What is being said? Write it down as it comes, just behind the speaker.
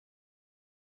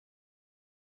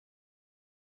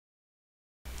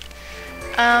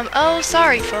Oh,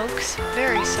 sorry, folks.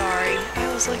 Very sorry.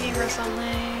 I was looking for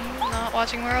something, not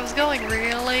watching where I was going.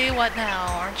 Really? What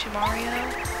now? Aren't you Mario?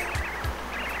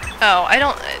 Oh, I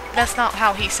don't... That's not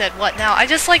how he said what now. I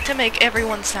just like to make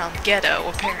everyone sound ghetto,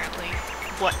 apparently.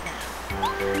 What now?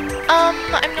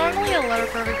 I'm normally a letter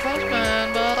perfect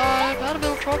postman, but I've had a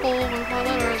bit of trouble with my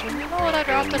letters. When you know what I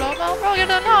dropped it off, I'm probably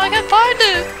gonna know I can find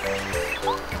it!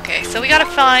 Okay, so we gotta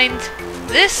find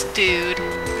this dude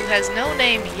who has no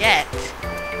name yet.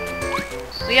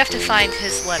 We have to find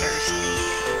his letters.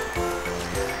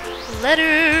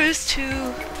 Letters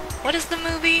to... What is the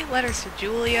movie? Letters to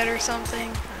Juliet or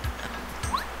something?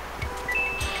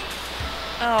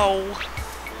 Oh.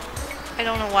 I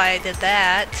don't know why I did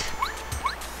that.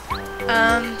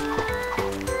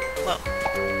 Whoa.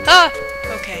 Ah!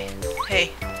 Okay.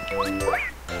 Hey.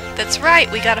 That's right,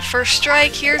 we got a first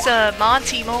strike. Here's a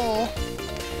Monty Mole.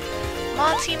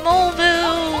 Monty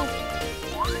Moleville!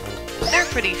 They're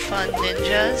pretty fun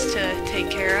ninjas to take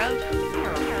care of.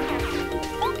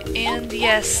 And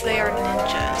yes, they are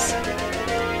ninjas.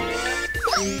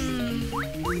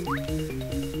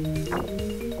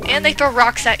 And they throw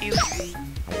rocks at you.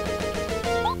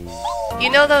 You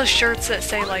know those shirts that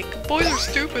say like, boys are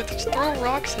stupid, just throw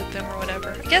rocks at them or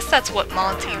whatever? I guess that's what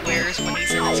Monty wears when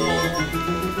he's in his hole.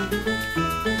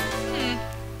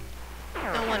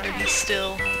 No wonder he's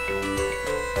still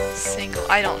single.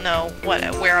 I don't know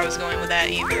where I was going with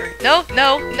that either. No,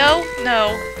 no, no,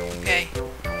 no. Okay.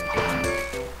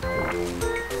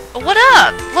 What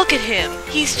up? Look at him.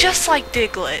 He's just like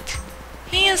Diglett.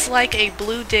 He is like a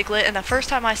blue Diglett, and the first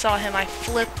time I saw him I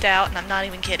flipped out, and I'm not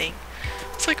even kidding.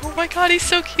 It's like, oh my god, he's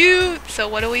so cute! So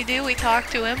what do? We talk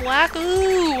to him.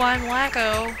 Ooh, I'm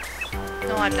Wacko.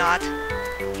 No, I'm not.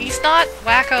 He's not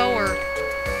Wacko or...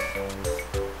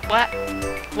 what?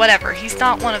 Whatever, he's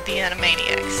not one of the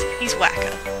Animaniacs. He's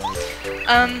Wacko.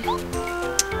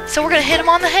 So we're gonna hit him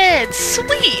on the head!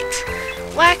 Sweet!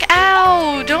 Whack,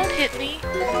 ow! Don't hit me!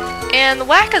 And the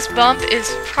Wacka's Bump is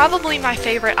probably my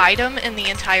favorite item in the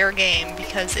entire game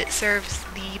because it serves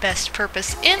the best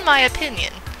purpose, in my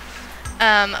opinion.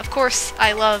 Of course,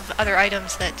 I love other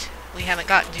items that we haven't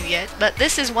gotten to yet, but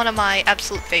this is one of my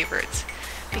absolute favorites.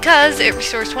 Because it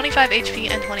restores 25 HP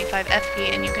and 25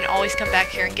 FP, and you can always come back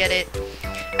here and get it.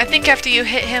 I think after you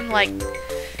hit him, like,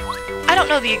 I don't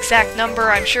know the exact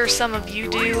number, I'm sure some of you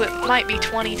do. It might be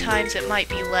 20 times, it might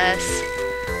be less.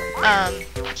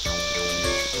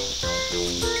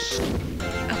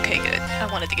 Okay, good. I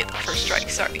wanted to get the first strike,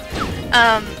 sorry.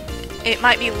 It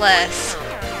might be less.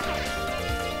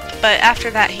 But after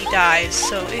that he dies,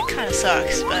 so it kinda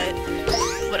sucks, but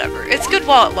whatever. It's good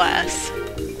while it lasts.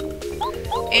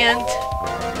 And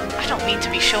I don't mean to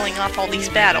be showing off all these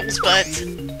battles, but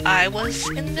I was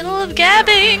in the middle of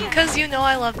gabbing, because you know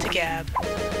I love to gab.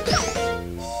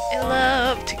 I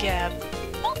love to gab.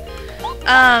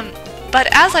 But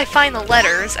as I find the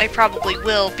letters, I probably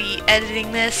will be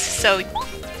editing this, so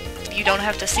you don't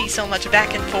have to see so much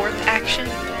back and forth action.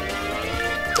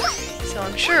 So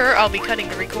I'm sure I'll be cutting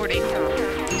the recording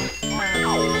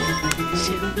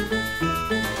soon.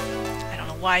 I don't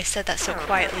know why I said that so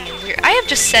quietly and weird. I have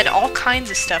just said all kinds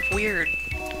of stuff weird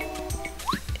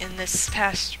in this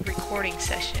past recording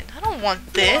session. I don't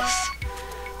want this.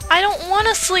 I don't want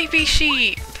a sleepy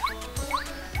sheep.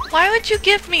 Why would you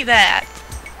give me that?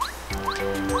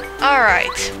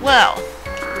 Alright, well,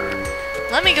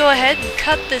 let me go ahead and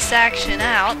cut this action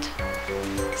out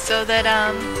so that,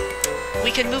 we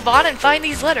can move on and find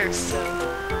these letters, so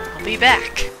I'll be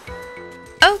back.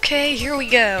 Okay, here we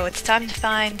go. It's time to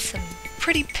find some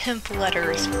pretty pimp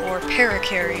letters for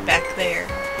Parakarry back there.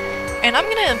 And I'm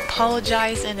gonna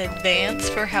apologize in advance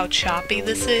for how choppy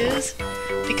this is,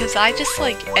 because I just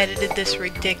like edited this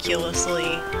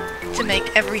ridiculously to make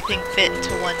everything fit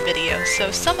into one video.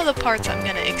 So some of the parts I'm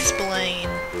gonna explain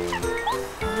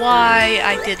why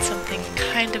I did something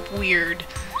kind of weird.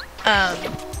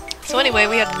 So anyway,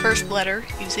 we have the first letter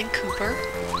using Cooper,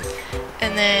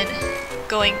 and then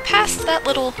going past that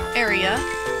little area,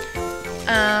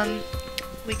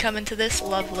 we come into this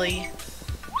lovely,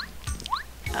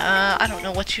 I don't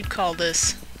know what you'd call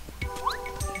this,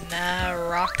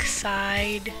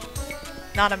 Maroxide?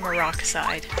 Not a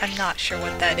Maroxide, I'm not sure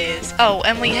what that is. Oh,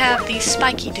 and we have these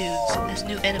spiky dudes as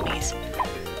new enemies.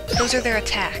 Those are their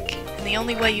attack, and the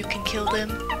only way you can kill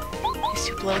them is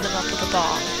to blow them up with a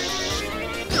bomb.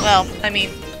 Well, I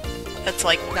mean, that's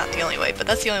like not the only way, but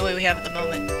that's the only way we have at the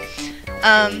moment.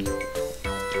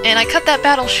 And I cut that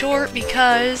battle short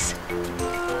because,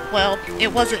 well,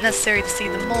 it wasn't necessary to see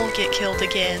the mole get killed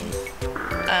again,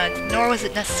 nor was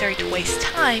it necessary to waste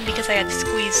time because I had to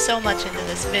squeeze so much into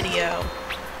this video.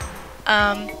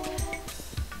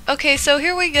 Okay, so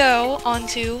here we go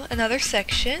onto another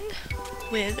section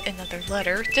with another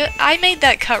letter. I made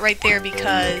that cut right there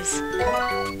because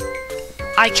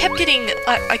I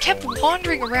kept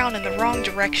wandering around in the wrong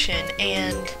direction,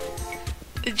 and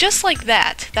just like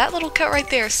that little cut right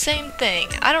there, same thing.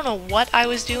 I don't know what I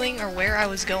was doing or where I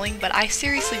was going, but I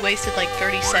seriously wasted like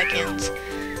 30 seconds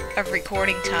of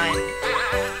recording time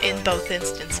in both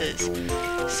instances.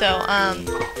 So,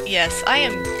 yes, I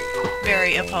am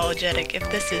very apologetic if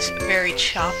this is very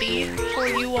choppy for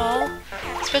you all,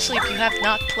 especially if you have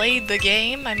not played the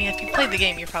game. I mean, if you played the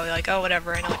game, you're probably like, oh,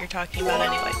 whatever, I know what you're talking about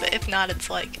anyway, but if not, it's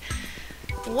like,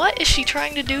 what is she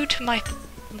trying to do to my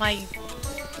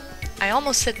I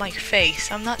almost said my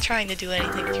face. I'm not trying to do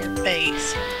anything to your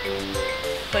face.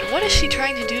 But what is she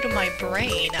trying to do to my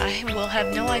brain? I will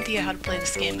have no idea how to play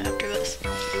this game after this.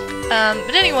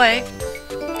 But anyway,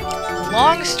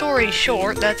 long story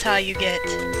short, that's how you get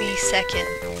the second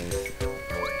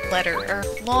letter, or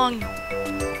long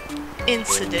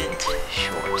incident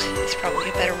short is probably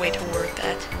a better way to word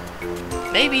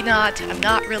that. Maybe not, I'm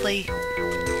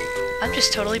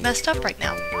just totally messed up right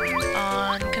now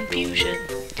on confusion.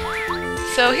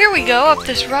 So here we go, up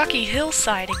this rocky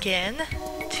hillside again,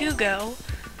 to go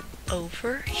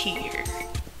over here.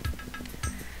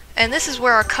 And this is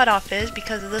where our cutoff is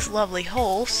because of this lovely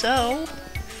hole, so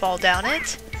fall down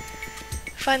it.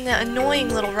 Find the annoying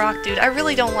little rock dude. I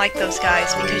really don't like those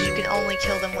guys because you can only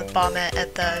kill them with bombette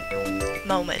at the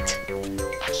moment.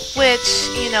 Which,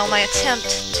 you know, my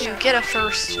attempt to get a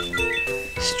first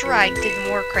strike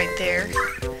didn't work right there.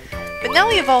 But now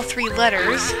we have all three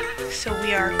letters, so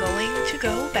we are going to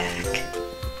go back.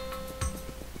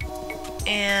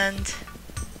 And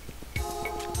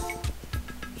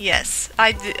yes,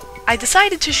 I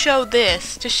decided to show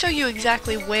this, to show you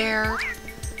exactly where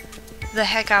the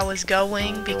heck I was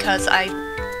going, because I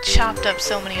chopped up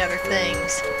so many other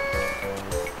things.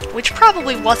 Which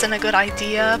probably wasn't a good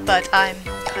idea, but I'm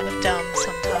kind of dumb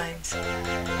sometimes.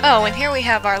 Oh, and here we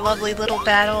have our lovely little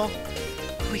battle.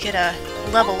 We get a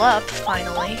level up,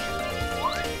 finally.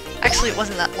 Actually, it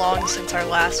wasn't that long since our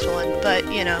last one, but,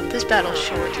 you know, this battle's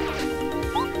short.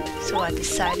 So I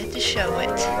decided to show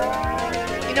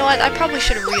it. You know what, I probably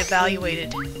should have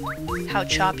reevaluated how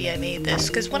choppy I made this,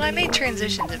 because when I made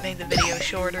transitions, it made the video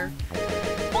shorter.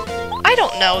 I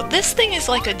don't know, this thing is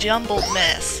like a jumbled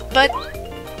mess, but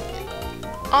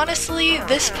honestly,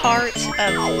 this part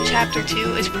of Chapter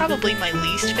 2 is probably my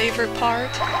least favorite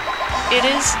part. It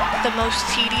is the most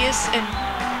tedious and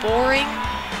boring.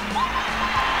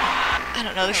 I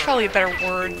don't know, there's probably a better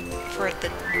word for it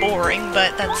than boring,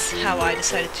 but that's how I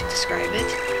decided to describe it.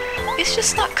 It's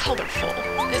just not colorful.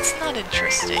 It's not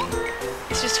interesting.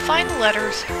 It's just find the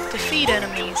letters, defeat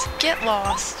enemies, get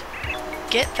lost,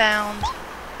 get found,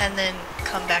 and then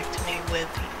come back to me with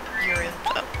your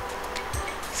info.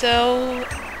 So,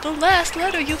 the last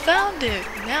letter, you found it!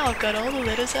 Now I've got all the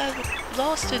letters I've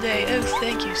lost today. Oh,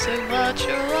 thank you so much.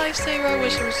 You're a lifesaver. I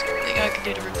wish there was something I could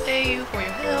do to repay you for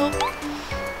your help.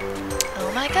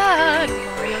 Oh my god!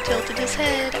 Mario tilted his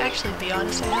head. Actually, to be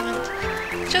honest, I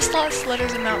haven't. Just lost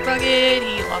letters in Mount Rugged.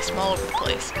 He lost them all over the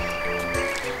place.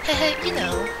 Hehe, you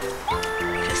know.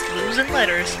 Just losing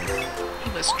letters. He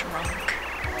was drunk.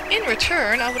 In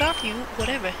return, I would offer you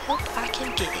whatever help I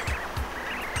can get.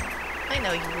 I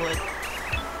know you would.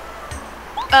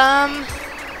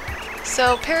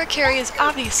 So Parakarry is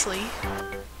obviously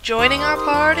joining our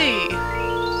party.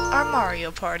 Our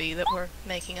Mario party that we're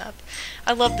making up.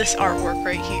 I love this artwork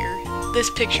right here. This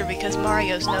picture, because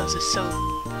Mario's nose is so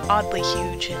oddly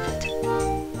huge in it.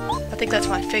 I think that's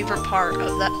my favorite part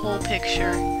of that whole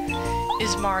picture,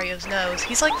 is Mario's nose.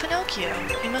 He's like Pinocchio.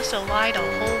 He must have lied a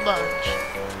whole bunch.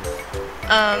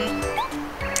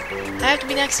 I have to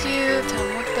be next to you. Tell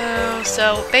me what though.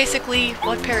 So basically,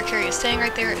 what Parakarry is saying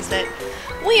right there is that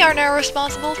we are now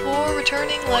responsible for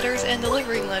returning letters and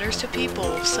delivering letters to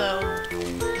people. So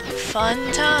fun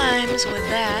times with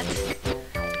that.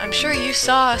 I'm sure you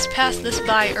saw us pass this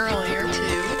by earlier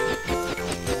too.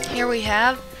 Here we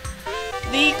have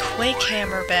the Quake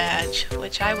Hammer badge,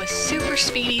 which I was super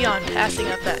speedy on passing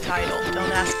up that title.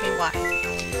 Don't ask me why.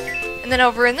 And then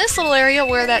over in this little area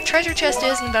where that treasure chest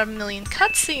is and about 1 million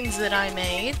cutscenes that I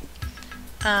made,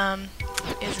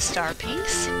 is a star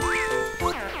piece.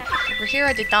 Over here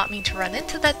I did not mean to run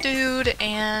into that dude,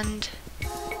 and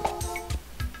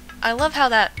I love how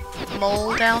that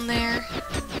mole down there,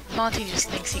 Monty just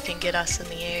thinks he can get us in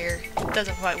the air. It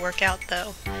doesn't quite work out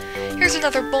though. Here's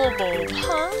another bulb.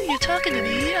 Huh? You talking to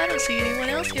me? I don't see anyone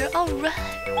else here. Alright.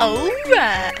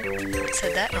 Alright. Haven't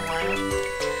said that in a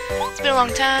while. It's been a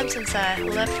long time since I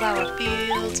left Flower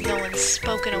Fields. No one's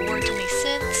spoken a word to me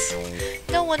since.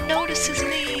 No one notices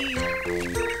me.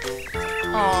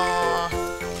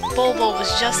 Aww. Bobo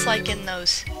was just like in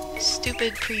those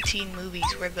stupid preteen movies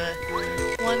where the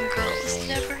one girl is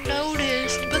never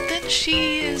noticed, but then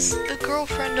she is the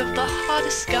girlfriend of the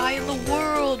hottest guy in the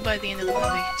world by the end of the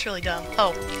movie. It's really dumb.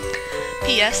 Oh,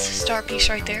 P.S. Star piece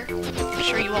right there. I'm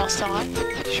sure you all saw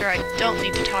it. Sure, I don't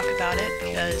need to talk about it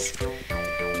because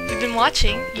you've been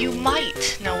watching. You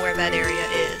might know where that area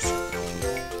is.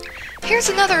 Here's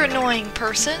another annoying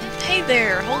person. Hey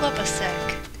there, hold up a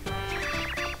sec.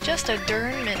 Just a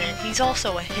darn minute. He's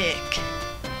also a hick.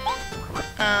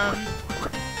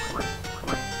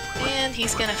 And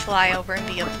he's gonna fly over and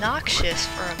be obnoxious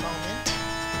for a moment.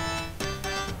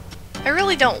 I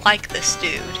really don't like this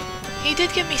dude. He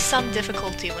did give me some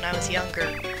difficulty when I was younger.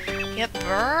 Yep,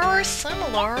 very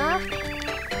similar.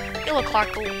 You look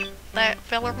like that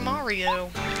fella Mario.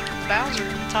 Bowser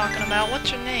talking about.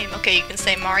 What's your name? Okay, you can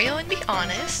say Mario and be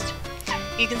honest.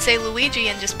 You can say Luigi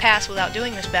and just pass without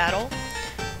doing this battle.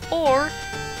 Or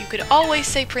you could always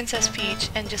say Princess Peach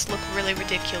and just look really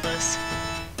ridiculous.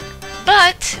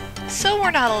 But, so we're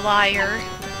not a liar,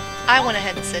 I went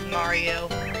ahead and said Mario.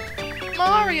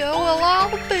 Mario, well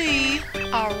I'll be.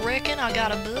 I reckon I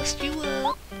gotta bust you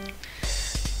up.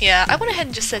 Yeah, I went ahead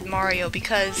and just said Mario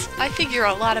because I figure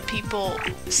a lot of people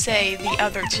say the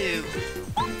other two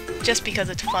just because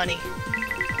it's funny.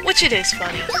 Which it is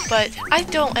funny, but I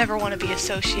don't ever want to be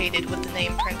associated with the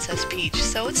name Princess Peach,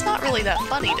 so it's not really that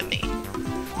funny to me.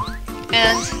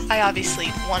 And I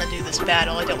obviously want to do this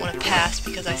battle. I don't want to pass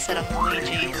because I said I'm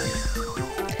Luigi.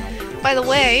 By the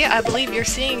way, I believe you're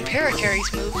seeing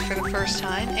Parakarry's move for the first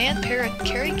time, and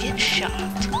Parakarry gets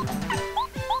shot.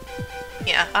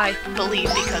 Yeah, I believe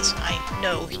because I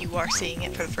know you are seeing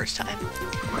it for the first time.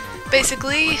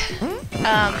 Basically,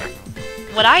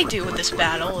 what I do with this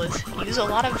battle is use a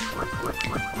lot of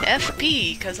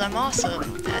FP, because I'm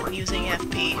awesome at using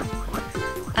FP.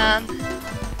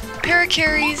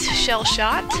 Parakarry's Shell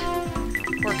Shot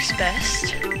works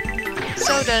best.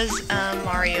 So does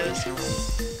Mario's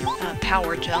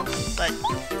Power Jump, but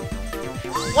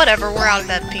whatever, we're out of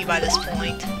FP by this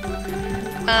point.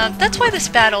 That's why this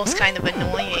battle is kind of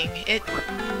annoying.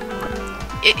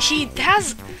 He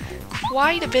has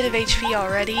quite a bit of HP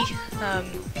already.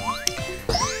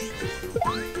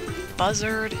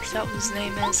 Buzzard, is that what his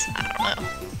name is? I don't know.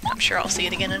 I'm sure I'll see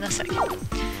it again in a second.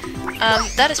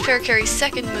 That is Parakarry's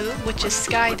second move, which is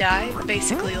Skydive,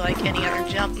 basically like any other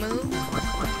jump move.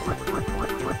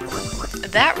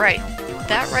 That right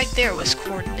there was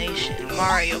coordination,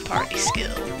 Mario Party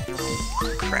skill.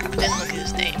 Crap, I didn't look at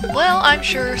his name. Well, I'm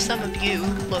sure some of you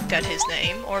looked at his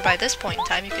name, or by this point in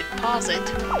time you could pause it,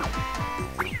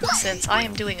 since I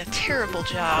am doing a terrible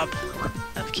job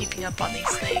of keeping up on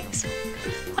these things.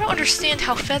 I don't understand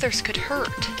how feathers could hurt.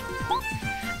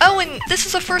 Oh, and this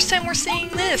is the first time we're seeing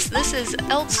this. This is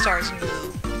Eldstar's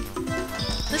move.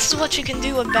 This is what you can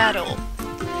do in battle.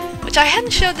 Which I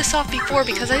hadn't showed this off before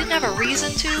because I didn't have a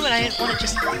reason to, and I didn't want to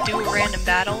just do a random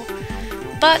battle.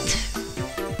 But,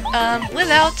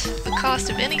 without the cost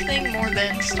of anything more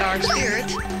than Star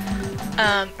Spirit,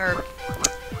 or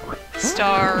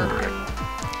Star...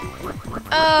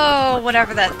 Oh,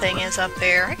 whatever that thing is up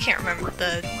there. I can't remember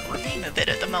the name of it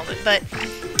at the moment, but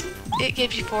it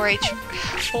gives you 5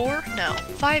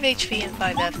 HP and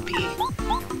 5 FP.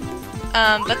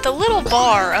 But the little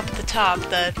bar up at the top,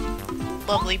 the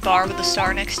lovely bar with the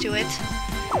star next to it,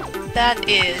 that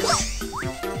is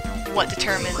what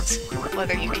determines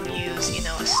whether you can use, you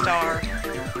know, a Star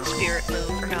Spirit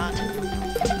move or not.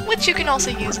 Which you can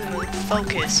also use in the move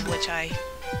Focus, which I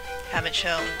haven't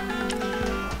shown.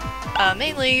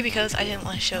 Mainly because I didn't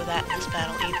want to show that in this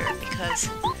battle either, because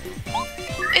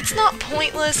it's not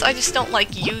pointless, I just don't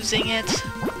like using it,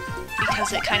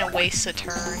 because it kind of wastes a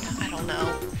turn. I don't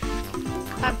know.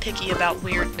 I'm picky about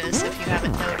weirdness, if you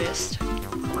haven't noticed.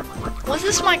 Was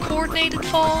this my coordinated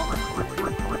fall?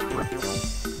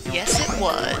 Yes, it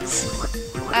was.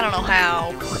 I don't know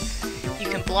how you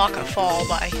can block a fall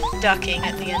by ducking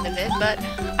at the end of it, but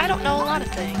I don't know a lot of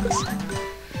things.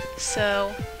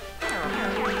 So,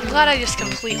 I'm glad I just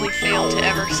completely failed to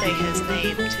ever say his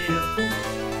name, too.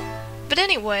 But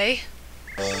anyway,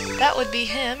 that would be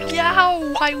him.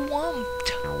 Yow, I won't.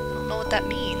 I don't know what that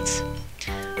means.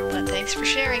 But thanks for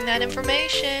sharing that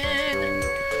information.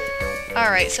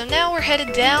 Alright, so now we're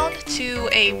headed down to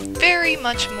a very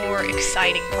much more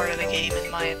exciting part of the game,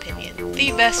 in my opinion.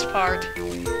 The best part.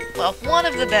 Well, one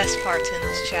of the best parts in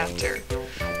this chapter.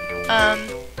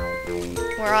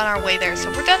 We're on our way there,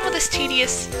 so we're done with this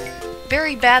tedious,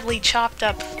 very badly chopped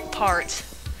up part.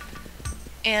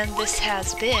 And this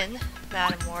has been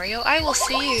MadameWario. I will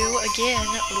see you again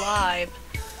live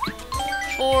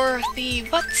for the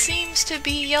what seems to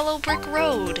be yellow brick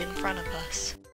road in front of us.